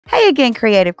Hey again,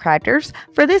 creative crafters.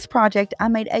 For this project, I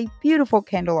made a beautiful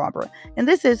candelabra, and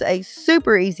this is a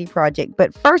super easy project.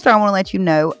 But first, I want to let you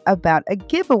know about a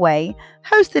giveaway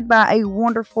hosted by a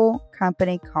wonderful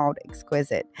company called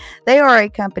Exquisite. They are a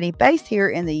company based here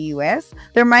in the US.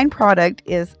 Their main product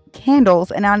is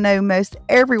candles, and I know most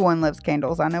everyone loves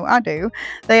candles. I know I do.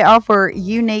 They offer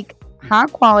unique high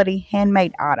quality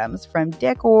handmade items from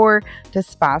decor to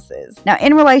spices. Now,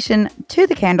 in relation to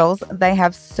the candles, they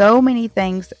have so many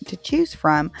things to choose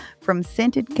from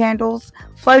scented candles,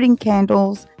 floating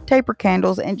candles, taper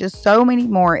candles, and just so many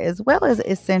more, as well as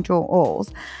essential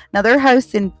oils. Now, they're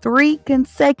hosting 3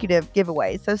 consecutive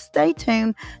giveaways, so stay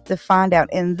tuned to find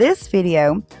out in this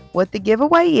video what the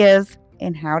giveaway is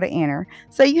and how to enter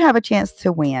so you have a chance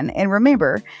to win. And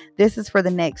remember, this is for the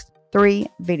next 3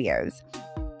 videos.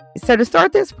 So to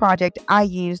start this project, I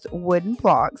used wooden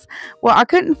blocks. Well, I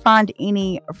couldn't find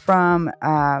any from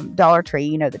Dollar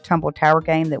Tree, the tumble tower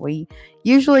game that we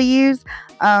usually use.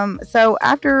 So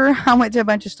after I went to a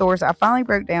bunch of stores, I finally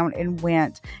broke down and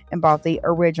went and bought the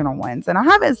original ones. And I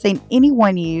haven't seen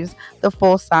anyone use the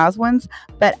full size ones,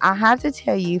 but I have to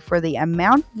tell you, for the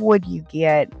amount of wood you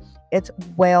get, it's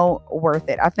well worth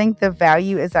it. I think the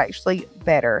value is actually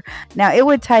better. Now, it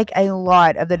would take a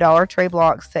lot of the Dollar Tree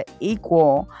blocks to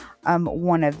equal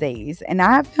one of these. And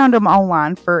I have found them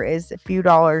online for as few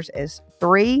dollars as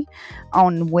 $3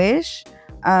 on Wish.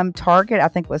 Target, I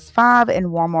think, was $5, and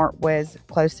Walmart was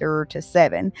closer to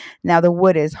 $7. Now, the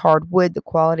wood is hardwood. The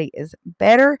quality is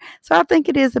better, so I think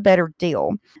it is a better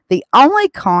deal. The only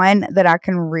con that I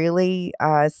can really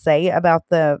say about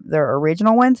the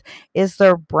original ones is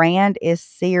their brand is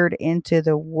seared into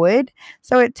the wood,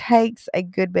 so it takes a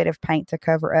good bit of paint to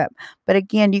cover up. But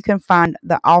again, you can find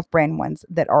the off-brand ones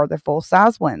that are the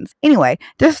full-size ones. Anyway,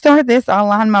 to start this, I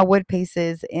lined my wood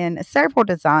pieces in several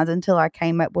designs until I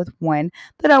came up with one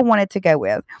that I wanted to go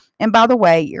with. And by the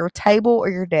way, your table or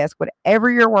your desk,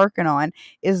 whatever you're working on,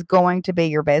 is going to be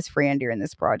your best friend during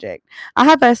this project. I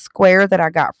have a square that I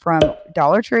got from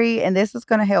Dollar Tree, and this is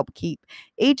going to help keep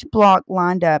each block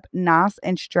lined up nice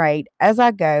and straight as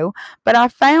I go. But I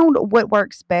found what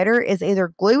works better is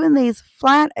either gluing these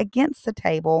flat against the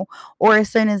table, or as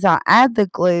soon as I add the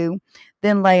glue,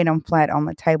 then laying them flat on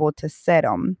the table to set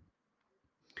them.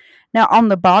 Now, on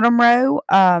the bottom row,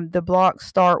 the blocks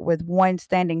start with one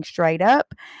standing straight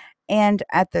up, and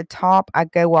at the top, I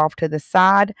go off to the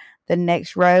side. The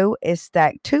next row is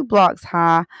stacked 2 blocks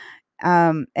high,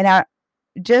 and I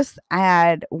just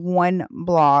add 1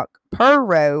 block per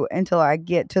row until I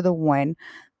get to the one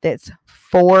that's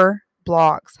 4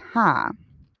 blocks high.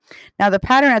 Now, the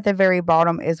pattern at the very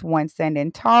bottom is one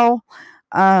standing tall,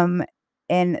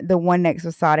 and the one next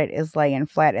beside it is laying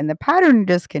flat. And the pattern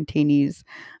just continues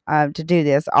to do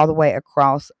this all the way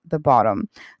across the bottom.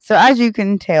 So as you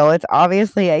can tell, it's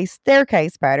obviously a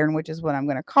staircase pattern, which is what I'm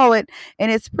going to call it.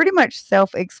 And it's pretty much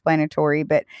self-explanatory.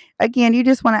 But again, you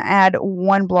just want to add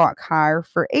 1 block higher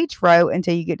for each row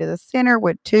until you get to the center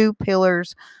with 2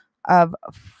 pillars of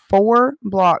 4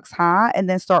 blocks high, and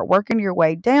then start working your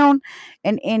way down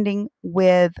and ending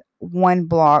with 1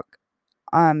 block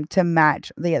to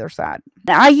match the other side.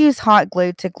 Now, I use hot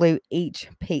glue to glue each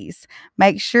piece.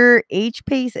 Make sure each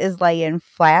piece is laying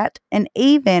flat and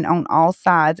even on all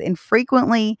sides, and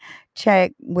frequently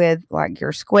check with like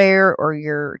your square or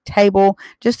your table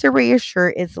just to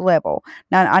reassure it's level.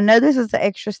 Now, I know this is an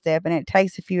extra step and it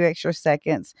takes a few extra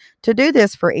seconds to do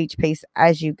this for each piece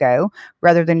as you go,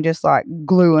 rather than just like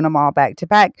gluing them all back to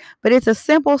back. But it's a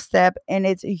simple step and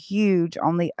it's huge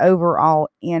on the overall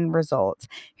end results.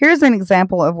 Here's an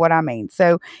example of what I mean.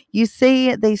 So you see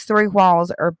these 3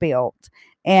 walls are built,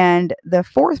 and the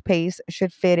 4th piece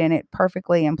should fit in it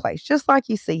perfectly in place, just like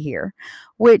you see here,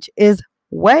 which is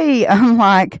way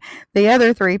unlike the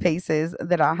other 3 pieces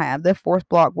that I have. The 4th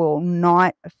block will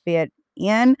not fit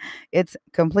in. It's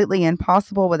completely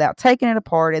impossible without taking it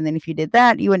apart. And then if you did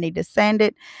that, you would need to sand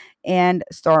it and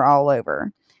start all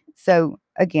over. So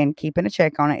again, keeping a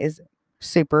check on it is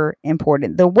super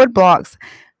important. The wood blocks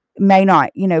may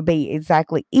not, be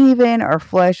exactly even or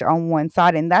flush on one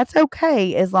side, and that's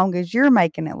okay as long as you're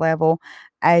making it level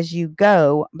as you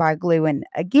go by gluing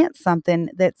against something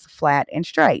that's flat and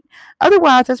straight.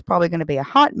 Otherwise, it's probably going to be a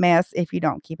hot mess if you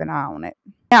don't keep an eye on it.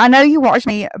 Now, I know you watched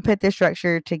me put this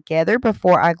structure together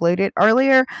before I glued it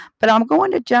earlier, but I'm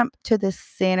going to jump to the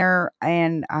center,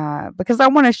 and because I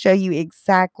want to show you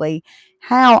exactly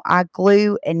how I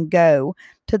glue and go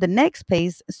to the next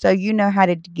piece so you know how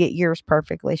to get yours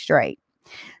perfectly straight.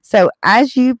 So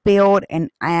as you build and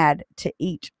add to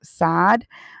each side,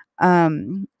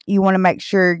 you want to make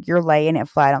sure you're laying it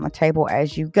flat on the table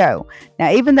as you go.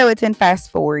 Now, even though it's in fast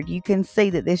forward, you can see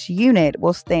that this unit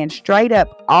will stand straight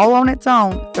up all on its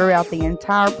own throughout the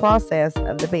entire process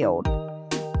of the build.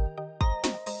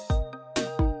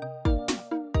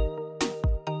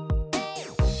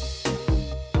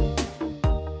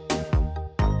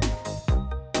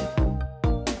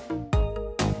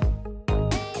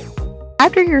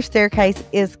 After your staircase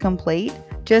is complete,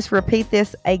 just repeat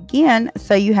this again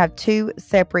so you have two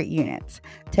separate units.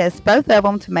 Test both of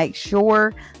them to make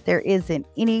sure there isn't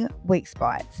any weak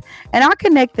spots. And I'll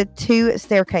connect the two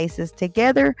staircases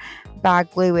together by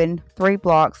gluing 3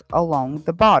 blocks along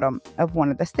the bottom of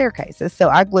one of the staircases. So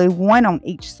I glue one on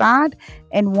each side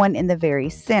and one in the very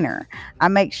center. I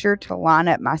make sure to line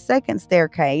up my second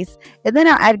staircase, and then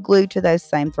I add glue to those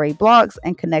same 3 blocks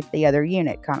and connect the other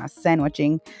unit, kind of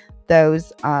sandwiching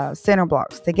those center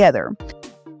blocks together.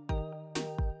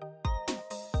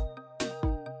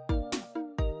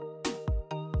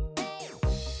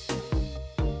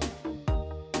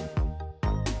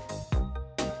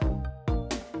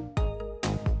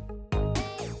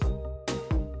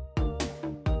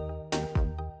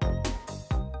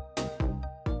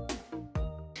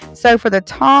 So for the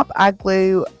top, I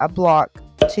glue a block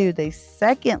to the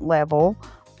second level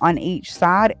on each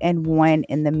side and one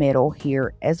in the middle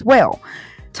here as well.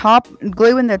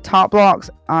 Gluing the top blocks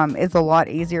is a lot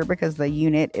easier because the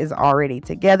unit is already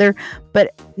together,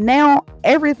 but now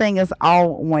everything is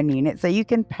all one unit, so you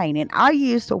can paint it. I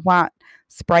used white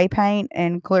spray paint,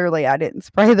 and clearly I didn't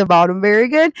spray the bottom very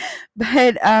good,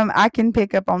 but I can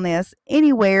pick up on this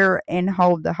anywhere and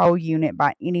hold the whole unit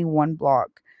by any one block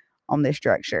on this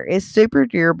structure. It's super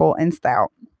durable and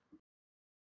stout.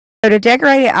 So to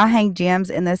decorate it, I hang gems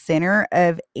in the center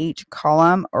of each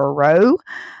column or row.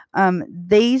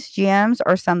 These gems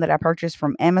are some that I purchased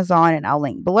from Amazon, and I'll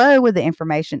link below with the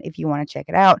information if you want to check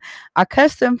it out. I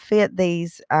custom fit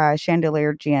these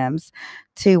chandelier gems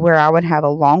to where I would have a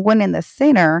long one in the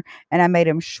center, and I made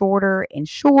them shorter and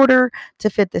shorter to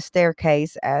fit the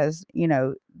staircase as, you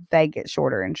know, they get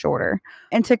shorter and shorter.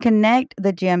 And to connect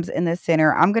the gems in the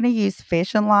center, I'm going to use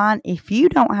fishing line. If you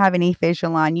don't have any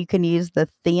fishing line, you can use the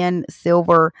thin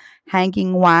silver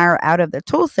hanging wire out of the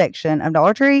tool section of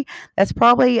Dollar Tree. That's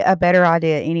probably a better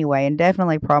idea anyway, and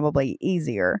definitely probably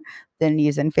easier than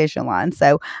using fishing line.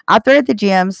 So I thread the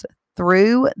gems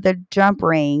through the jump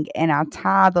ring and I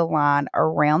tie the line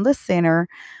around the center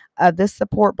of the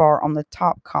support bar on the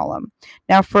top column.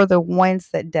 Now for the ones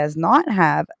that does not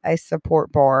have a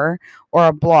support bar or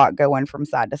a block going from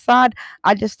side to side,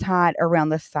 I just tie it around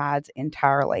the sides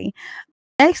entirely.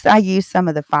 Next, I use some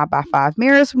of the 5x5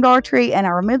 mirrors from Dollar Tree, and I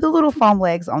remove the little foam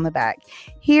legs on the back.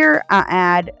 Here, I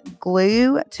add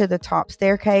glue to the top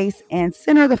staircase and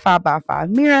center the 5x5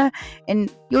 mirror,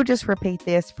 and you'll just repeat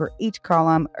this for each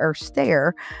column or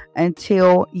stair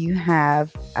until you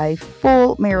have a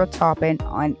full mirror topping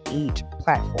on each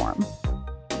platform.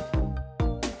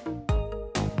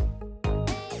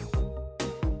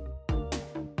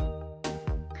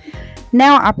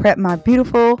 Now I prep my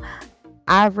beautiful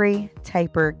ivory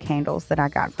taper candles that I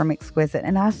got from Exquisite,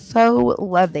 and I so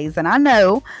love these, and I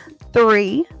know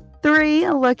three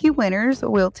lucky winners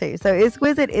will too. So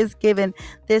Exquisite is giving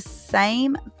this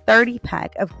same 30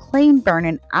 pack of clean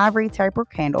burning ivory taper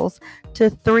candles to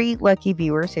 3 lucky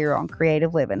viewers here on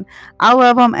Creative Living. I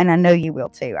love them, and I know you will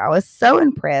too. I was so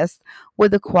impressed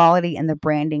with the quality and the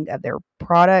branding of their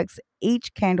products.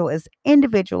 Each candle is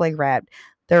individually wrapped.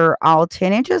 They're all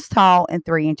 10 inches tall and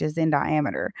 3 inches in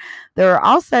diameter. They're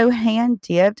also hand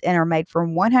dipped and are made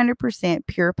from 100%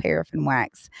 pure paraffin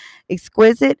wax.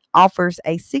 Exquisite offers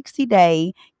a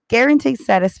 60-day guaranteed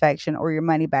satisfaction or your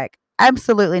money back.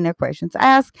 Absolutely no questions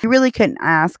asked. You really couldn't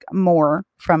ask more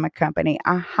from a company.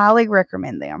 I highly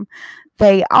recommend them.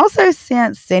 They also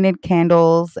sent scented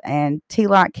candles and tea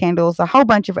light candles, a whole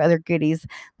bunch of other goodies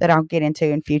that I'll get into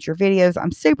in future videos.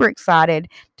 I'm super excited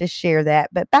to share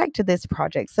that. But back to this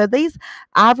project. So these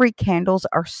ivory candles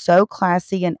are so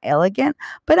classy and elegant,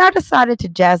 but I decided to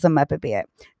jazz them up a bit.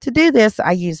 To do this,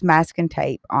 I used masking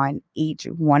tape on each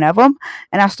one of them,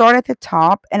 and I start at the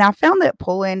top, and I found that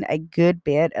pulling a good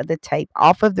bit of the tape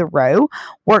off of the row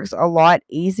works a lot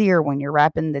easier when you're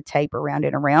wrapping the tape around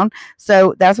and around.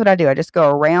 So that's what I do. I just go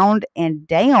around and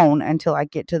down until I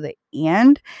get to the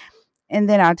end, and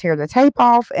then I tear the tape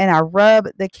off and I rub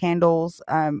the candles,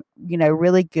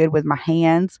 really good with my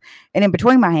hands and in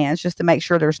between my hands just to make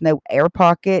sure there's no air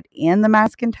pocket in the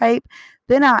masking tape.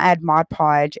 Then I add Mod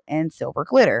Podge and silver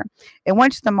glitter. And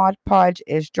once the Mod Podge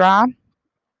is dry,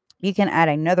 You can add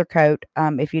another coat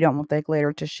if you don't want the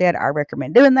glitter to shed. I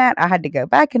recommend doing that. I had to go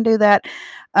back and do that.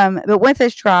 But once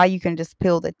it's dry, you can just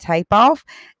peel the tape off.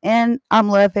 And I'm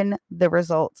loving the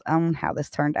results on how this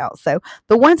turned out. So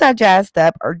the ones I jazzed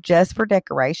up are just for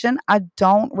decoration. I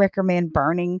don't recommend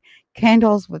burning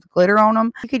candles with glitter on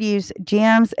them. You could use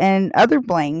gems and other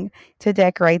bling to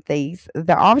decorate these.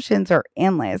 The options are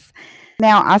endless.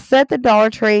 Now, I set the Dollar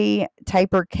Tree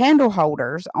taper candle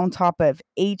holders on top of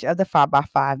each of the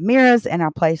 5x5 mirrors, and I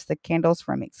placed the candles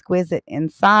from Exquisite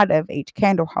inside of each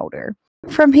candle holder.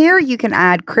 From here, you can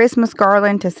add Christmas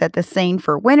garland to set the scene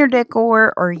for winter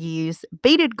decor, or use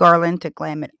beaded garland to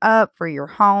glam it up for your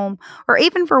home, or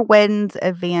even for weddings,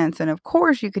 events. And of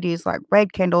course, you could use like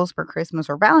red candles for Christmas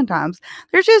or Valentine's.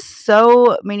 There's just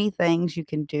so many things you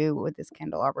can do with this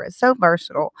candelabra. It's so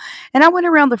versatile. And I went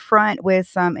around the front with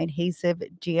some adhesive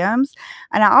gems,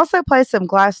 and I also placed some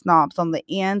glass knobs on the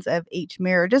ends of each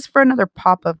mirror just for another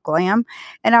pop of glam.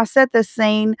 And I set the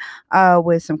scene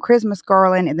with some Christmas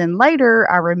garland, and then later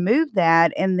I removed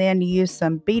that and then used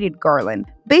some beaded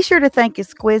garland. Be sure to thank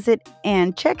Exquisite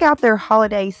and check out their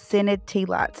holiday scented tea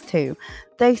lights too.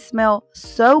 They smell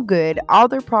so good. All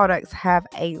their products have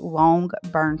a long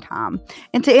burn time.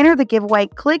 And to enter the giveaway,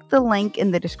 click the link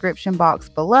in the description box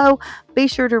below. Be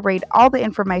sure to read all the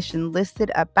information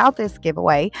listed about this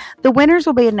giveaway. The winners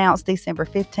will be announced December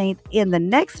 15th in the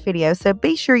next video, so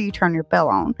be sure you turn your bell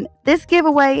on. This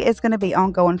giveaway is going to be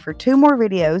ongoing for 2 more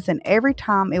videos, and every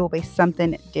time it will be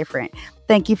something different.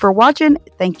 Thank you for watching.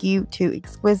 Thank you to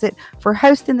Exquisite for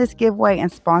hosting this giveaway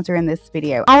and sponsoring this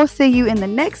video. I will see you in the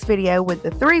next video with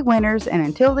the 3 winners, and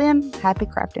until then, happy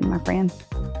crafting, my friend.